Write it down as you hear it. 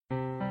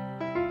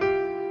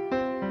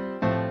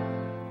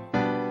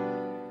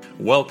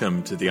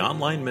Welcome to the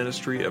online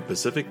ministry of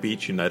Pacific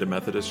Beach United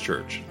Methodist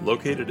Church,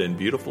 located in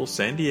beautiful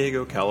San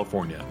Diego,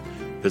 California.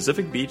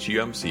 Pacific Beach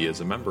UMC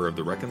is a member of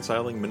the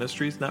Reconciling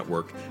Ministries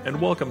Network and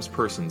welcomes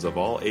persons of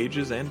all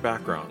ages and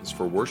backgrounds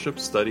for worship,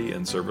 study,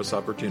 and service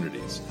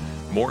opportunities.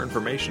 More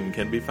information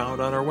can be found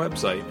on our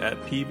website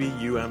at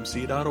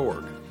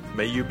pbumc.org.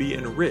 May you be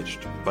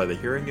enriched by the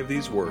hearing of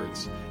these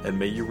words, and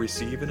may you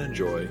receive and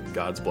enjoy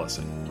God's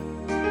blessing.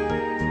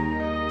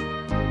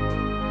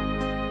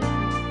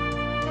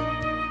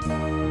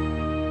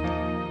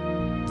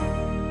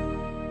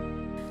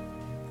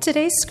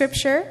 Today's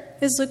scripture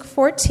is Luke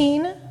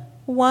 14,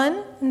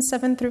 1 and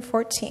 7 through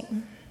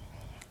 14.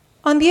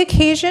 On the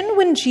occasion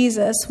when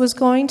Jesus was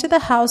going to the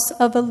house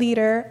of a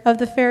leader of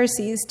the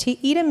Pharisees to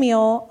eat a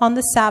meal on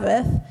the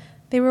Sabbath,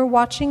 they were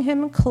watching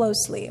him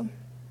closely.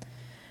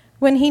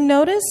 When he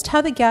noticed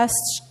how the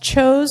guests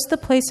chose the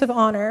place of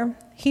honor,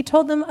 he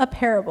told them a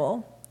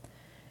parable.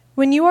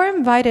 When you are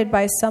invited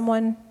by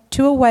someone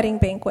to a wedding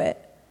banquet,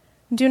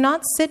 do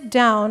not sit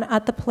down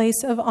at the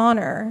place of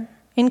honor,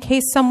 in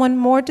case someone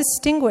more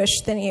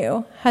distinguished than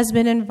you has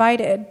been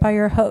invited by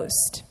your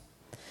host.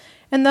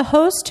 And the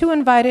host who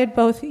invited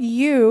both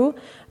you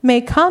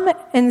may come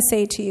and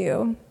say to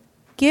you,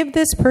 "Give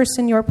this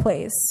person your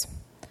place."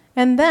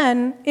 And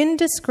then, in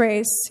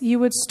disgrace, you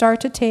would start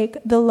to take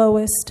the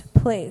lowest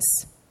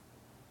place.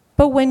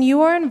 But when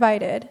you are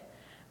invited,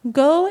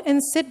 go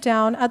and sit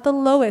down at the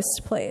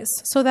lowest place,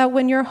 so that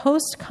when your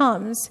host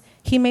comes,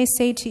 he may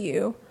say to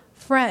you,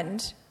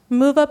 "Friend,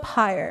 move up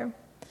higher."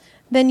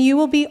 Then you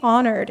will be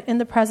honored in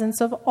the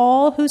presence of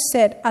all who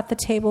sit at the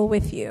table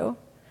with you.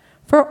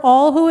 For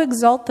all who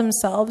exalt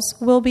themselves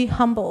will be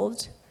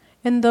humbled,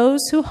 and those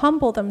who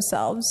humble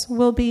themselves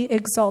will be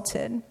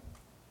exalted.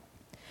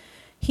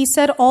 He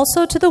said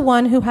also to the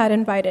one who had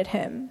invited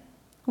him,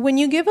 "When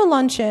you give a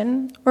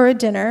luncheon or a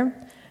dinner,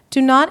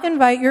 do not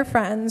invite your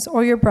friends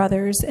or your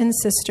brothers and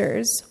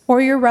sisters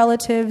or your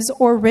relatives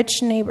or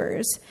rich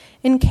neighbors,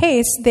 in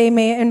case they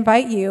may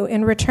invite you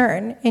in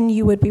return and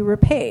you would be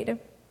repaid.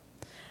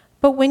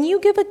 But when you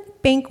give a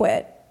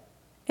banquet,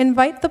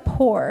 invite the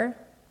poor,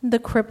 the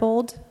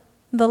crippled,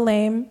 the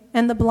lame,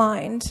 and the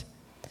blind,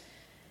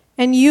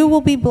 and you will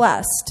be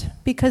blessed,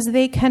 because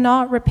they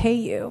cannot repay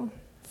you,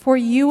 for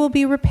you will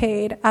be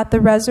repaid at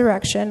the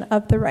resurrection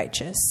of the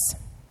righteous."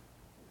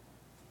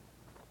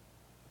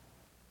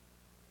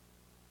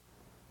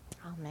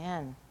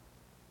 Amen.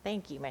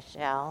 Thank you,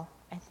 Michelle.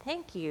 And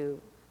thank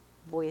you,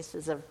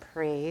 Voices of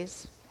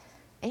Praise.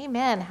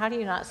 Amen. How do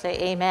you not say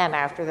amen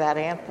after that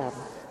anthem?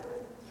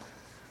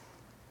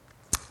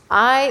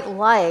 I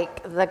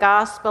like the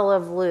Gospel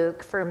of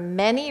Luke for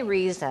many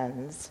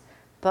reasons,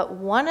 but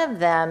one of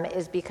them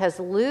is because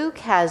Luke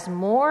has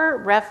more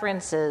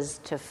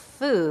references to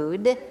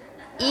food,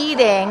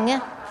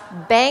 eating,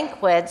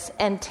 banquets,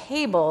 and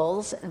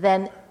tables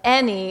than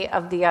any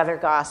of the other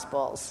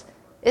Gospels.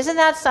 Isn't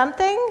that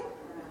something?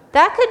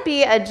 That could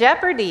be a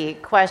Jeopardy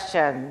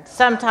question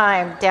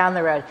sometime down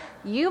the road.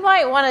 You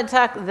might want to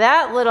tuck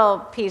that little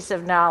piece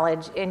of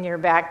knowledge in your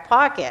back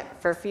pocket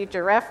for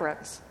future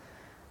reference.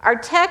 Our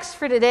text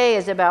for today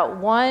is about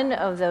one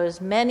of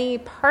those many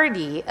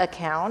party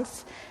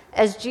accounts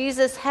as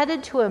Jesus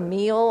headed to a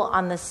meal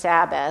on the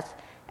Sabbath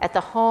at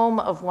the home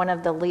of one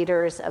of the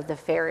leaders of the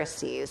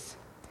Pharisees.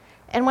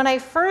 And when I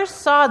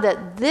first saw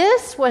that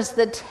this was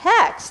the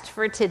text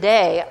for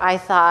today, I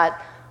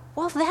thought,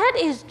 well, that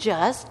is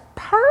just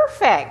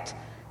perfect,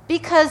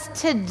 because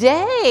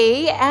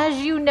today,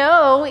 as you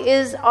know,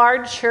 is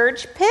our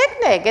church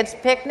picnic. It's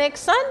Picnic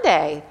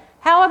Sunday.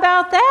 How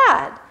about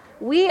that?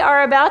 We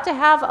are about to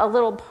have a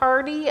little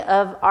party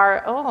of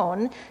our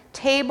own,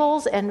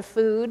 tables and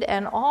food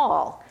and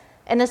all.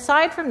 And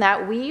aside from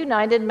that, we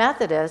United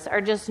Methodists are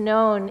just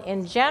known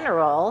in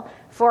general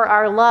for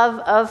our love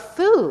of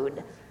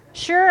food.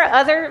 Sure,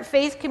 other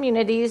faith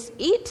communities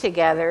eat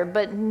together,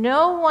 but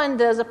no one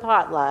does a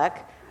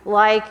potluck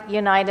like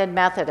United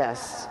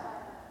Methodists.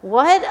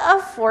 What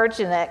a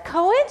fortunate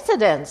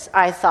coincidence,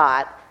 I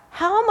thought.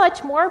 How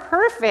much more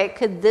perfect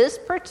could this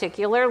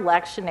particular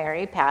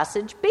lectionary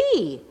passage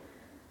be?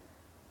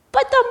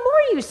 But the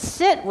more you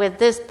sit with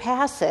this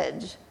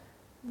passage,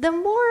 the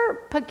more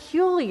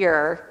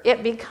peculiar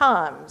it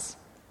becomes.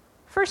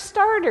 For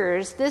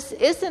starters, this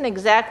isn't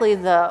exactly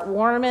the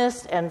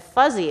warmest and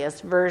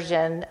fuzziest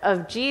version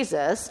of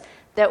Jesus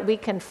that we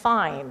can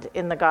find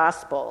in the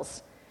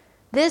Gospels.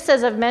 This,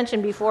 as I've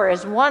mentioned before,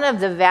 is one of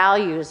the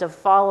values of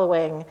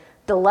following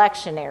the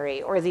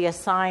lectionary, or the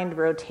assigned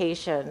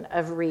rotation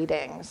of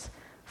readings.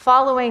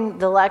 Following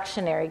the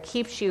lectionary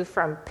keeps you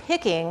from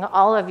picking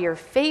all of your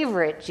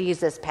favorite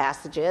Jesus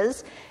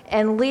passages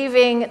and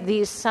leaving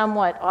these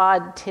somewhat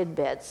odd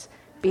tidbits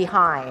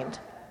behind.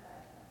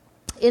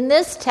 In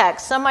this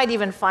text, some might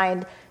even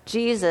find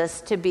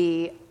Jesus to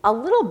be a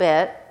little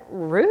bit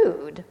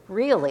rude,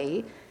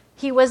 really.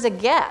 He was a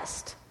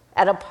guest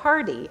at a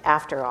party,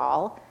 after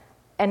all,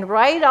 and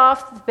right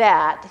off the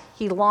bat,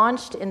 he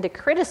launched into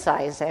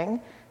criticizing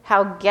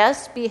how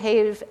guests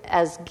behave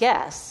as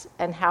guests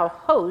and how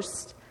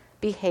hosts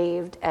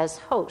behaved as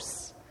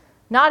hosts.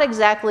 Not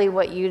exactly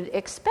what you'd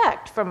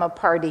expect from a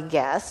party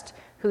guest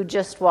who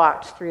just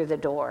walked through the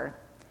door.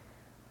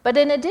 But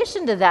in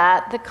addition to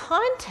that, the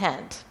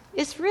content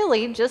is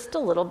really just a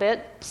little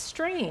bit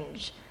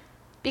strange.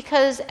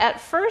 Because at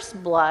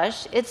first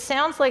blush, it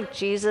sounds like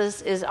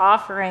Jesus is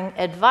offering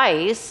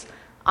advice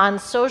on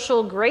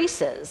social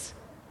graces,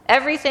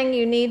 everything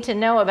you need to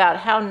know about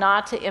how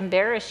not to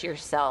embarrass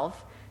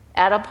yourself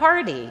at a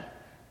party.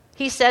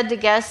 He said to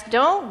guests,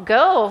 don't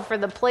go for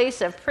the place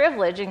of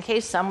privilege in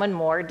case someone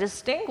more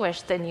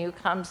distinguished than you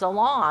comes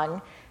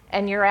along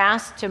and you're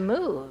asked to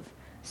move.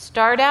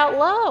 Start out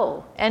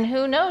low, and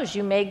who knows,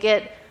 you may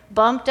get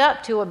bumped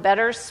up to a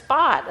better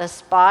spot, a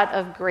spot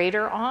of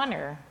greater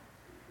honor.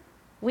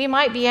 We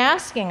might be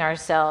asking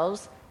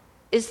ourselves,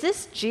 is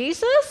this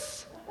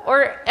Jesus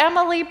or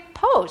Emily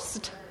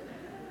Post?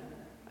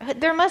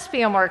 There must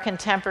be a more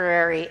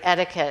contemporary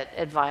etiquette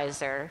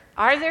advisor.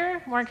 Are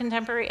there more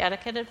contemporary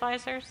etiquette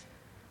advisors?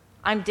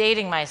 I'm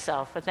dating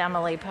myself with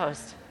Emily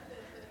Post.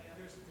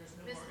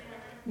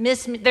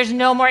 There's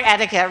no more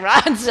etiquette,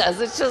 Ron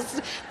says. It's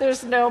just,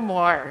 there's no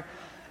more.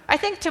 I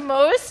think to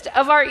most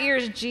of our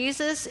ears,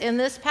 Jesus in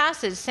this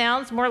passage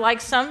sounds more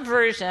like some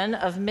version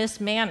of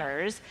Miss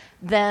Manners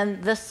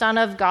than the Son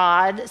of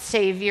God,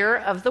 Savior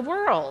of the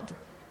world.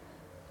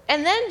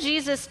 And then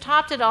Jesus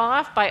topped it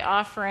off by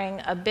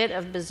offering a bit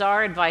of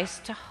bizarre advice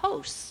to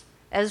hosts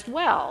as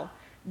well.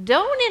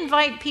 Don't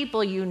invite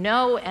people you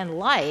know and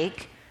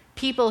like,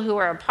 people who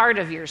are a part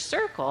of your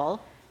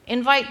circle.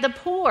 Invite the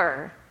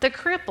poor, the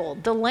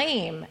crippled, the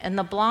lame, and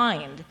the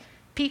blind,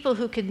 people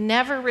who could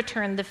never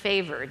return the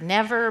favor,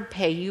 never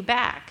pay you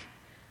back.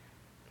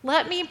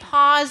 Let me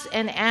pause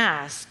and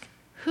ask,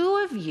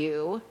 who of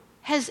you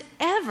has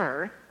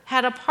ever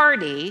had a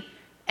party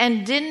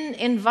and didn't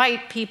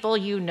invite people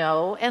you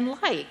know and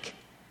like?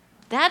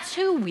 That's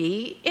who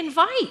we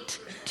invite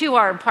to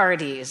our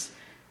parties,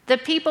 the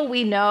people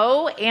we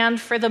know and,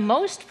 for the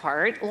most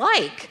part,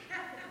 like.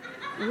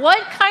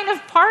 What kind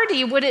of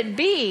party would it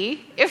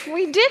be if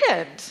we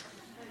didn't?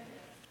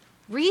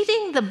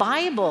 Reading the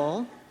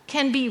Bible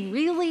can be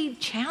really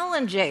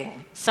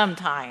challenging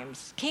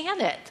sometimes,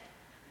 can it?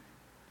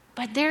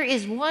 But there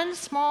is one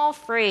small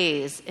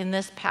phrase in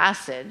this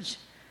passage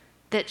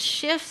that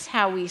shifts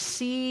how we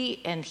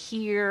see and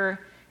hear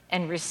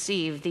and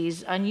receive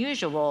these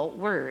unusual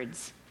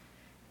words.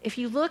 If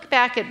you look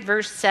back at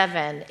verse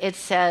 7, it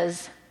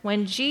says,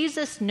 when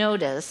Jesus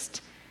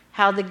noticed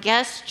how the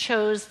guests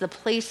chose the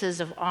places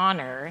of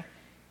honor,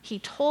 he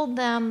told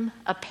them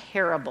a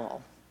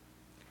parable.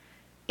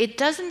 It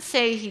doesn't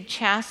say he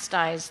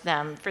chastised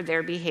them for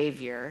their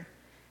behavior.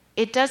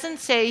 It doesn't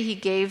say he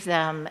gave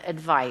them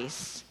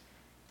advice.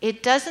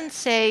 It doesn't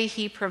say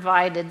he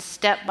provided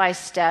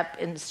step-by-step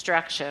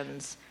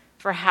instructions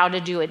for how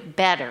to do it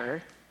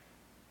better.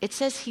 It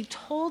says he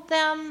told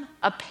them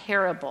a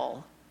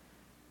parable,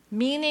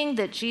 meaning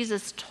that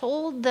Jesus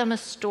told them a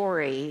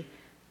story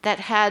that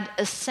had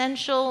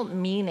essential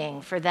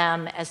meaning for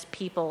them as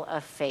people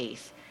of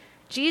faith.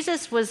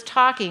 Jesus was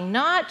talking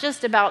not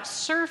just about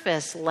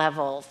surface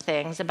level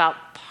things,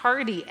 about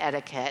party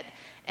etiquette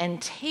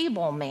and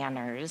table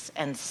manners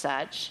and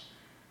such.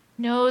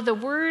 No, the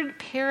word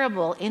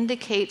parable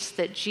indicates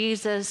that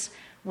Jesus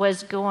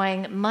was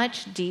going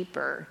much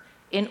deeper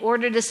in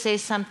order to say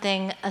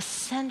something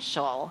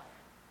essential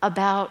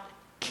about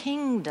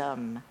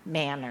kingdom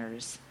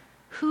manners,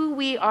 who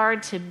we are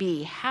to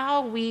be,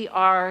 how we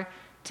are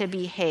to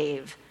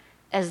behave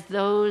as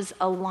those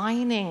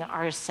aligning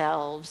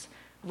ourselves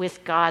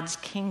with God's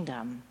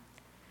kingdom.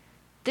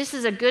 This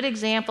is a good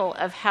example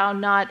of how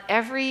not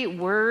every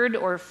word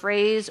or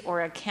phrase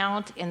or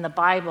account in the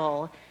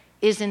Bible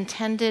is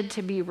intended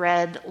to be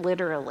read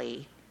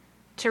literally.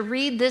 To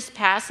read this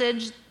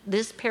passage,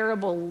 this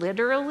parable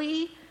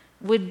literally,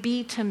 would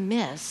be to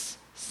miss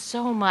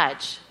so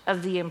much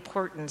of the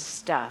important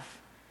stuff.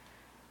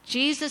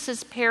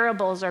 Jesus'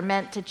 parables are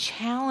meant to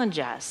challenge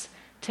us,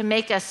 to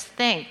make us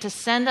think, to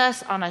send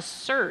us on a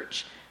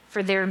search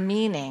for their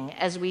meaning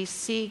as we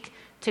seek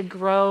to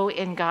grow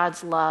in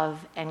God's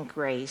love and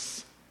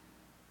grace.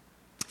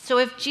 So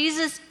if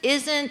Jesus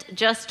isn't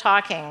just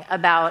talking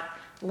about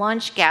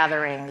lunch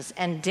gatherings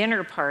and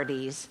dinner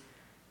parties,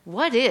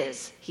 what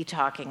is he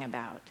talking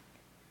about?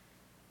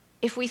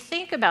 If we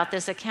think about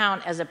this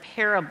account as a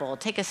parable,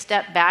 take a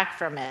step back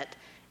from it,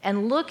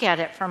 and look at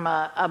it from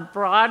a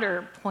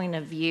broader point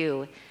of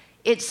view,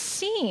 it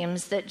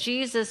seems that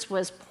Jesus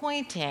was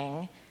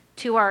pointing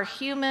to our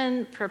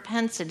human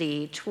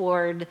propensity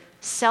toward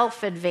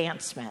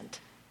self-advancement.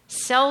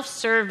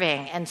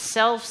 Self-serving and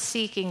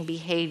self-seeking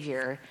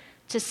behavior,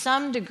 to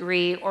some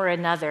degree or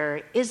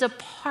another, is a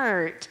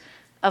part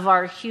of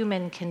our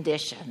human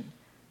condition.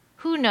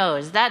 Who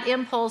knows? That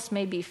impulse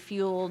may be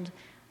fueled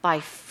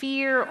by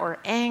fear or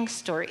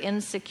angst or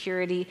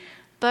insecurity,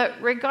 but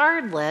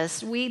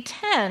regardless, we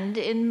tend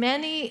in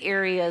many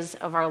areas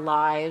of our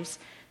lives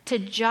to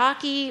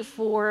jockey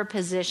for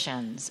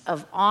positions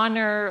of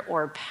honor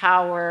or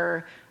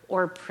power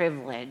or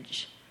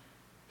privilege.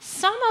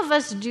 Some of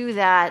us do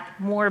that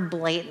more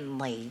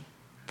blatantly,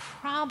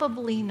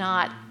 probably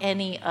not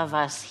any of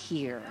us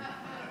here.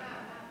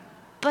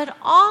 But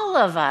all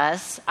of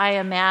us, I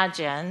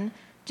imagine,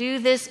 do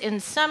this in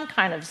some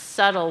kind of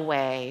subtle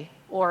way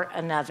or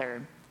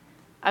another.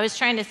 I was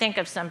trying to think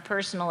of some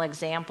personal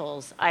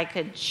examples I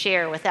could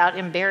share without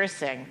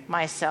embarrassing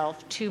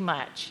myself too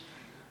much.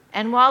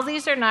 And while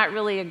these are not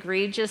really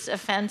egregious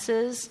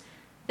offenses,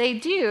 they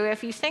do,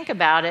 if you think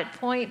about it,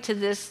 point to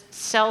this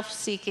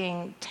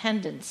self-seeking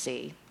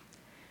tendency.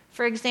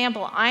 For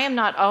example, I am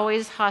not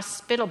always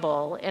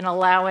hospitable in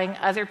allowing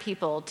other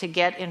people to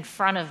get in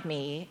front of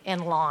me in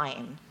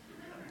line.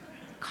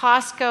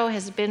 Costco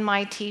has been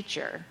my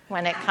teacher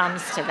when it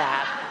comes to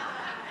that.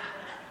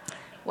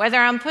 Whether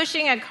I'm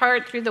pushing a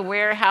cart through the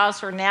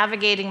warehouse or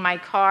navigating my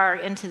car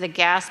into the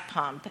gas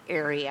pump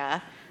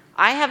area,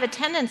 I have a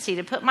tendency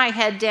to put my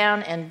head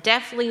down and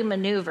deftly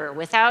maneuver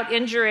without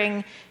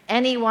injuring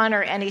anyone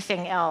or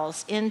anything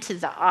else into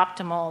the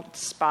optimal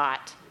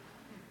spot.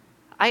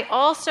 I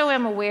also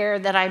am aware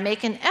that I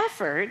make an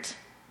effort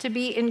to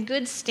be in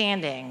good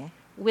standing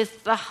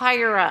with the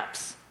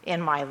higher-ups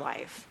in my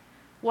life.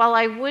 While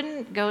I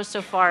wouldn't go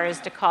so far as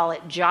to call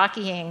it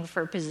jockeying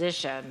for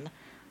position,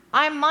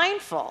 I'm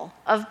mindful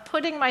of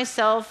putting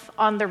myself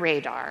on the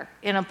radar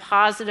in a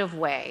positive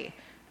way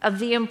of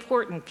the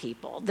important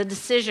people, the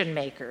decision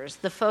makers,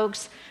 the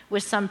folks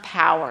with some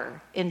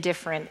power in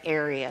different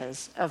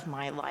areas of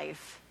my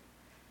life.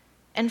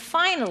 And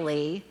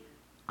finally,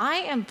 I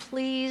am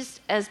pleased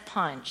as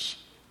punch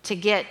to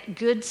get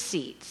good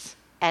seats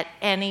at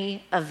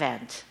any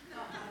event.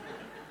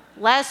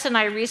 Les and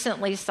I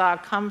recently saw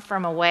Come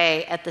From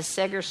Away at the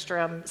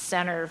Segerstrom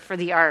Center for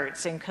the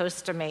Arts in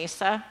Costa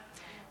Mesa.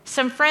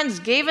 Some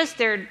friends gave us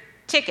their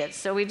tickets,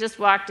 so we just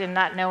walked in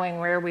not knowing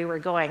where we were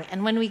going.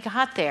 And when we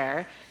got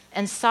there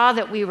and saw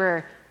that we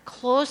were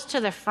close to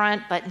the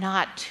front but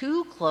not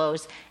too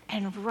close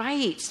and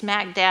right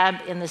smack dab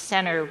in the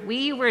center,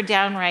 we were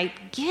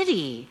downright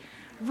giddy.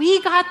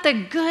 We got the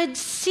good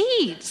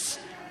seats.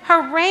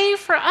 Hooray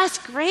for us,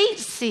 great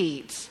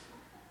seats.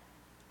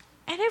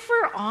 And if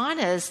we're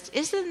honest,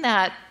 isn't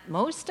that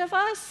most of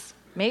us?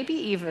 Maybe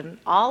even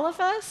all of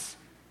us?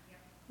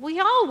 We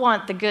all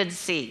want the good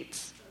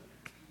seats.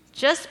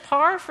 Just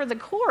par for the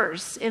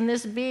course in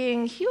this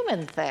being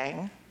human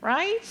thing,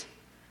 right?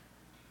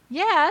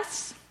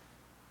 Yes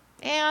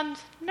and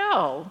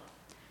no.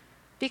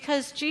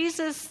 Because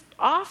Jesus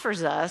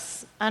offers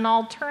us an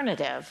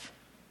alternative.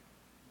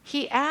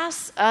 He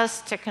asks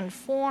us to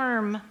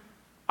conform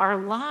our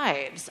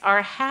lives,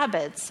 our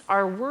habits,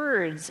 our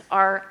words,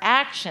 our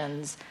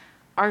actions,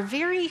 our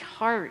very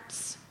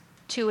hearts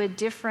to a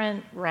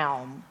different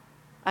realm,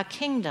 a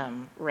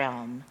kingdom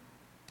realm.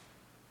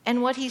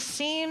 And what he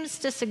seems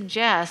to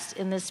suggest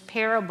in this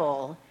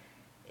parable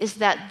is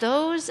that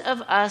those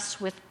of us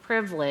with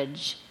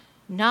privilege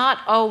not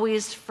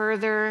always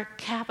further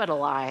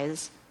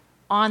capitalize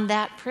on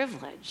that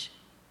privilege,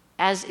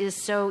 as is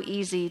so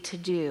easy to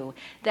do,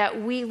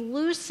 that we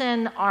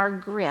loosen our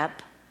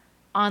grip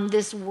on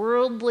this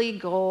worldly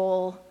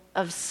goal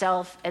of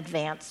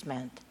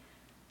self-advancement,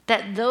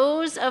 that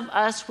those of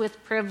us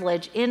with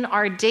privilege in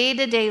our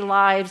day-to-day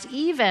lives,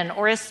 even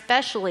or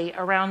especially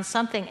around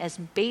something as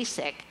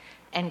basic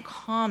and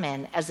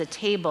common as a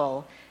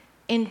table,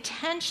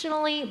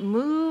 intentionally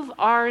move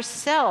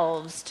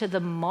ourselves to the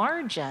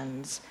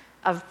margins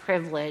of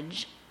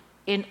privilege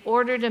in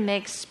order to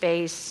make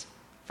space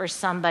for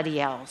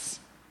somebody else,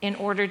 in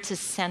order to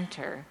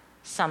center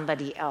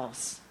somebody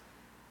else.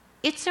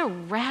 It's a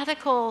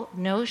radical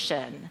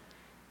notion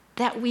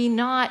that we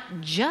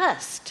not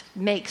just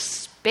make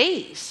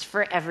space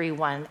for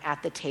everyone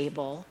at the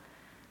table,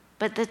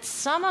 but that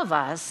some of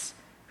us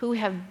who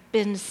have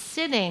been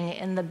sitting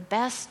in the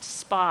best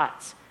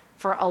spots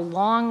for a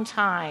long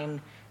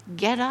time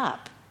get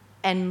up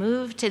and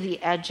move to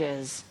the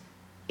edges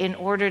in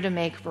order to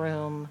make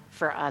room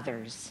for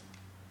others.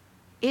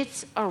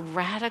 It's a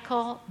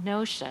radical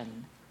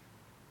notion.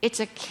 It's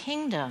a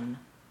kingdom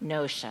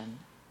notion.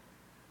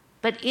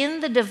 But in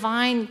the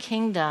divine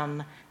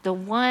kingdom, the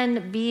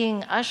one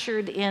being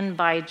ushered in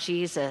by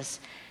Jesus,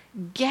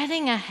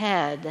 getting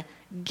ahead,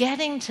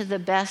 getting to the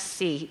best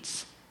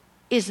seats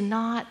is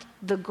not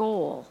the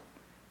goal.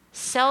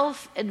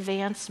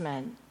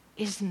 Self-advancement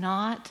is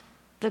not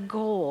the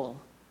goal.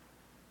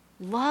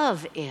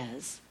 Love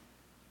is.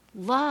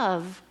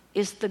 Love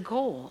is the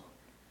goal.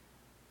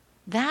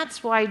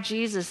 That's why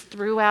Jesus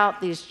threw out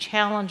these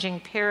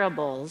challenging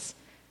parables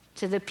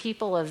to the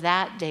people of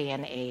that day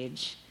and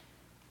age.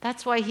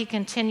 That's why he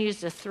continues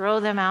to throw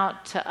them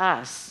out to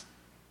us.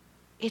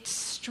 It's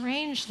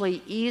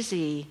strangely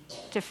easy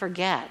to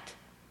forget.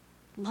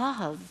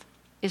 Love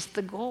is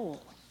the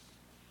goal.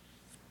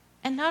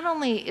 And not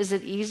only is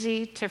it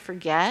easy to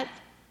forget,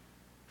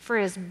 for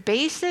as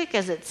basic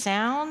as it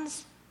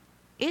sounds,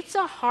 it's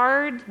a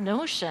hard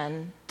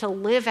notion to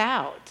live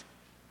out.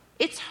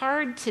 It's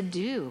hard to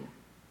do.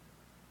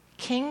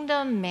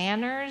 Kingdom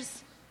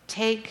manners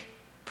take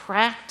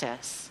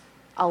practice,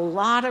 a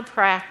lot of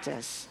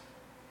practice.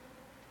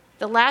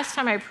 The last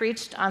time I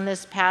preached on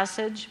this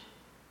passage,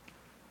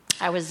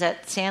 I was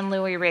at San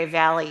Luis Rey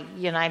Valley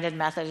United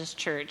Methodist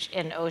Church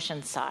in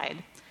Oceanside.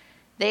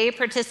 They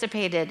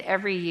participated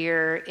every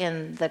year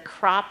in the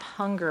Crop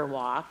Hunger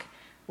Walk,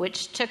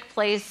 which took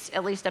place,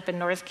 at least up in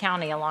North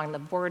County, along the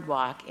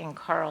boardwalk in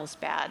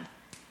Carlsbad.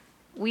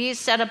 We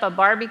set up a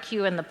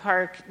barbecue in the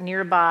park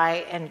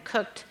nearby and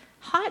cooked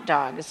hot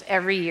dogs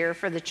every year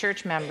for the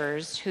church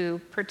members who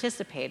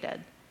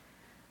participated.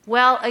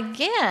 Well,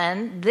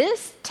 again,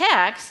 this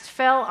text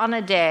fell on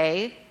a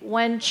day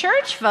when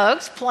church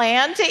folks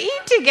planned to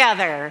eat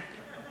together.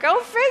 Go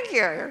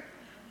figure.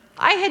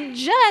 I had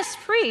just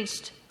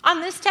preached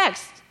on this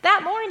text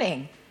that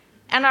morning,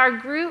 and our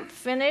group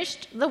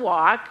finished the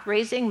walk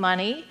raising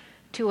money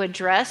to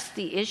address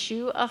the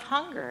issue of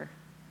hunger.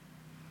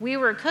 We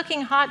were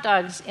cooking hot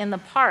dogs in the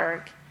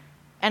park,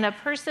 and a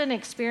person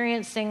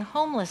experiencing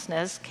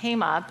homelessness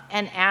came up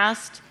and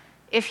asked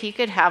if he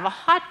could have a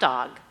hot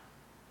dog.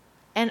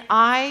 And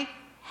I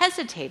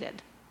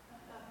hesitated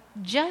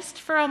just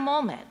for a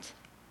moment.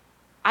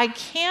 I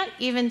can't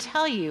even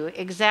tell you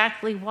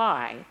exactly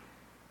why.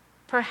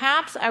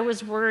 Perhaps I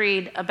was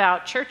worried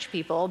about church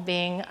people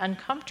being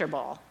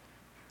uncomfortable.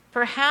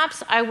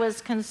 Perhaps I was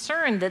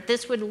concerned that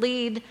this would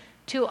lead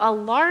to a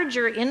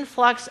larger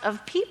influx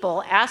of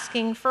people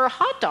asking for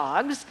hot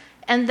dogs,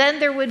 and then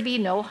there would be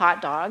no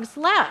hot dogs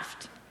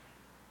left.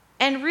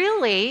 And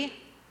really,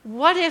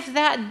 what if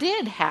that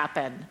did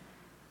happen?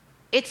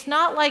 It's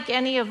not like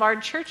any of our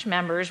church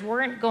members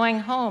weren't going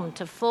home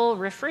to full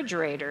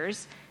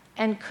refrigerators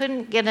and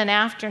couldn't get an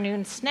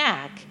afternoon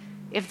snack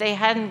if they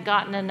hadn't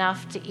gotten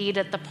enough to eat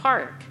at the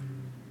park.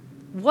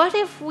 What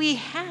if we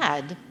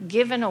had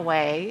given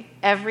away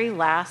every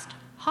last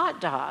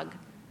hot dog?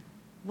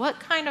 What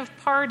kind of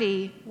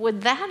party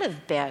would that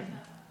have been?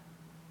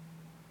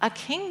 A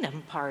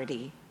kingdom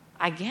party,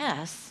 I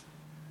guess.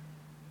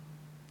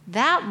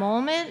 That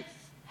moment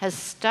has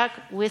stuck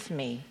with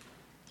me.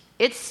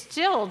 It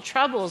still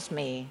troubles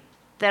me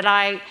that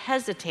I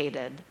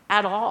hesitated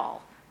at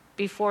all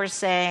before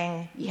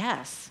saying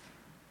yes.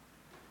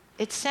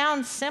 It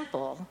sounds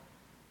simple,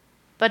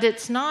 but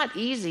it's not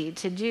easy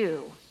to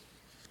do.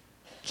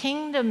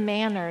 Kingdom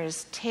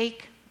manners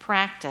take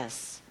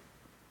practice.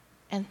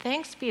 And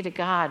thanks be to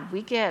God,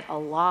 we get a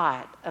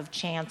lot of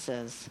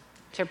chances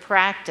to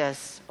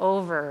practice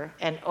over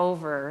and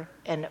over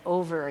and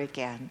over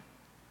again.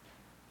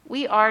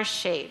 We are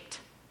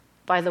shaped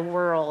by the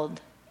world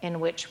in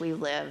which we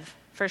live,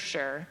 for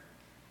sure.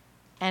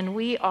 And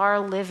we are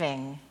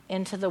living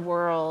into the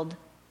world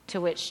to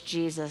which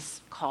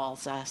Jesus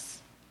calls us.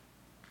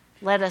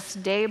 Let us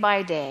day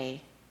by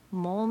day,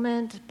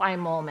 moment by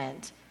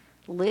moment,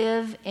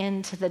 live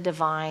into the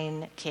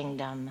divine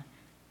kingdom,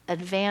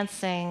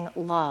 advancing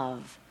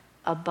love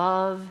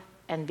above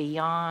and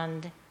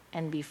beyond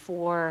and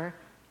before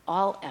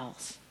all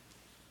else.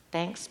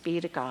 Thanks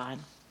be to God.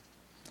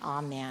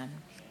 Amen.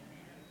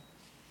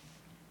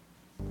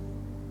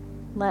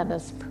 Let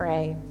us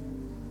pray.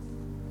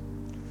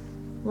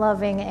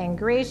 Loving and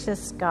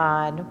gracious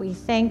God, we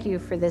thank you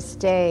for this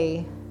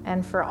day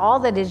and for all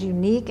that is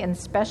unique and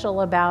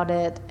special about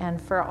it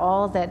and for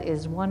all that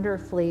is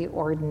wonderfully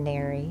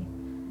ordinary.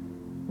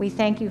 We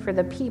thank you for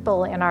the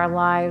people in our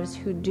lives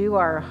who do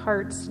our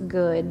hearts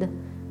good,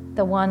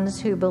 the ones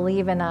who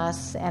believe in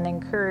us and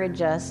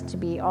encourage us to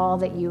be all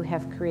that you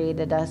have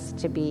created us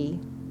to be.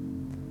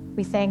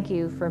 We thank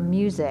you for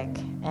music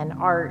and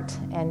art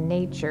and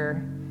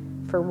nature,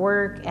 for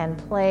work and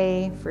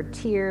play, for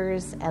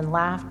tears and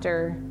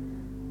laughter,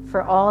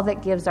 for all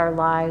that gives our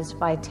lives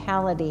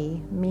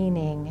vitality,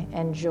 meaning,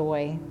 and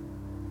joy.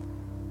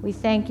 We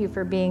thank you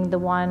for being the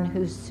one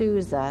who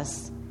soothes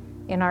us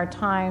in our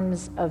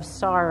times of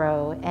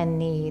sorrow and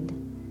need,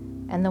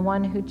 and the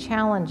one who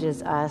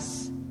challenges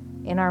us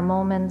in our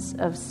moments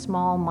of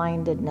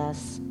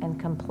small-mindedness and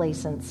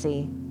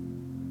complacency.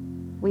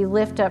 We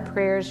lift up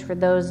prayers for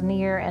those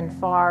near and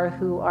far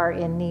who are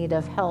in need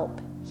of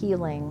help,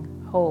 healing,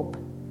 hope.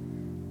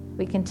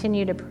 We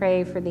continue to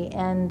pray for the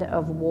end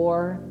of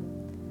war,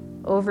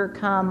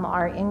 overcome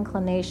our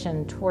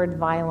inclination toward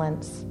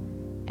violence,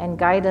 and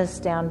guide us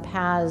down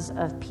paths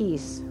of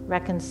peace,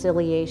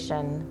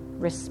 reconciliation,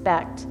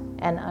 respect,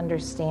 and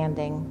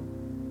understanding.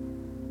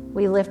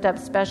 We lift up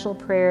special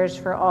prayers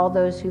for all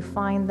those who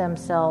find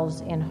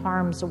themselves in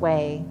harm's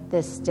way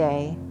this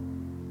day.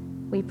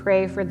 We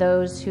pray for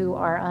those who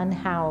are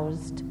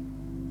unhoused,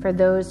 for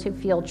those who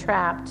feel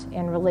trapped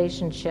in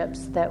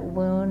relationships that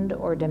wound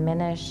or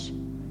diminish,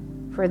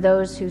 for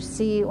those who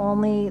see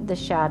only the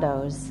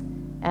shadows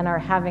and are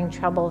having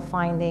trouble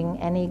finding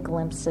any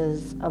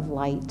glimpses of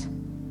light.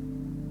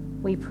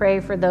 We pray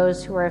for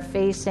those who are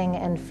facing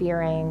and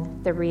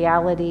fearing the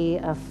reality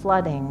of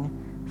flooding,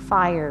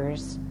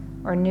 fires,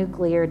 or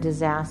nuclear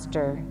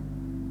disaster.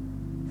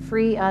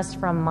 Free us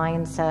from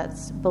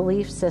mindsets,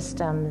 belief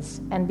systems,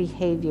 and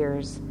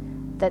behaviors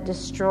that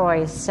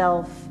destroy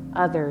self,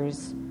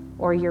 others,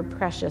 or your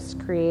precious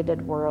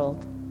created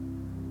world.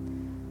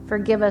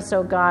 Forgive us,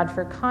 O God,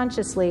 for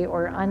consciously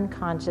or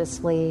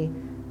unconsciously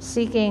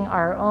seeking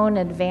our own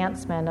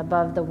advancement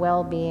above the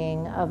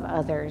well-being of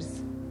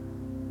others.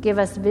 Give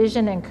us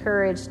vision and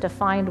courage to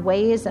find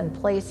ways and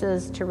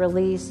places to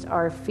release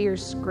our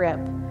fierce grip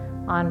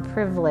on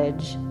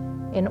privilege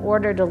in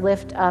order to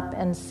lift up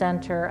and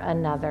center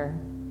another.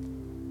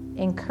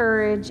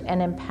 Encourage and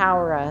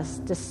empower us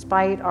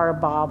despite our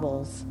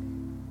baubles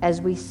as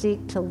we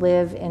seek to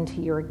live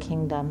into your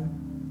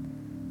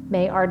kingdom.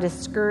 May our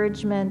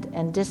discouragement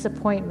and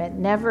disappointment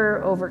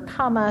never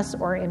overcome us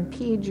or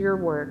impede your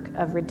work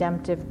of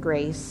redemptive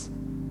grace,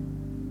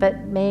 but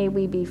may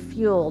we be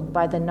fueled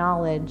by the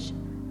knowledge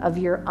of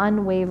your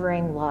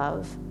unwavering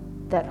love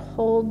that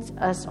holds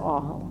us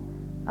all,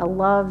 a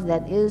love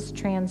that is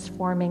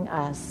transforming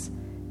us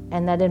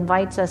and that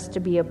invites us to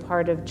be a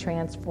part of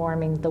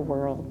transforming the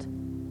world.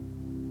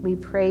 We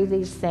pray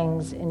these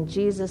things in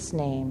Jesus'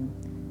 name,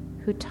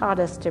 who taught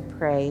us to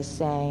pray,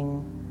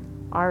 saying,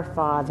 Our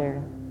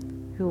Father,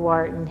 who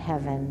art in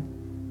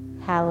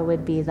heaven,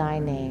 hallowed be thy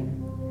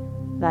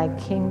name. Thy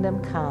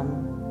kingdom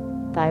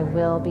come, thy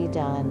will be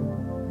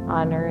done,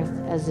 on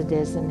earth as it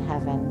is in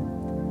heaven.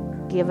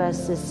 Give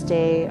us this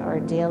day our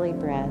daily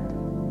bread,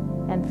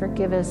 and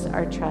forgive us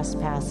our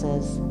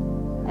trespasses,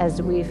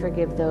 as we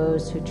forgive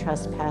those who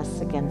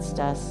trespass against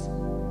us.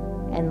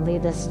 And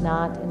lead us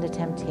not into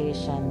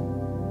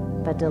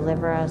temptation, but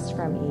deliver us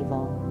from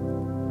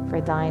evil. For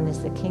thine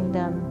is the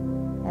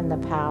kingdom, and the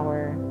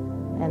power,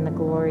 and the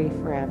glory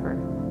forever.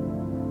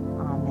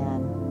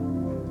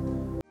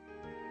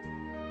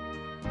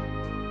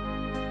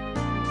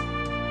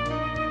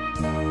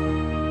 Amen.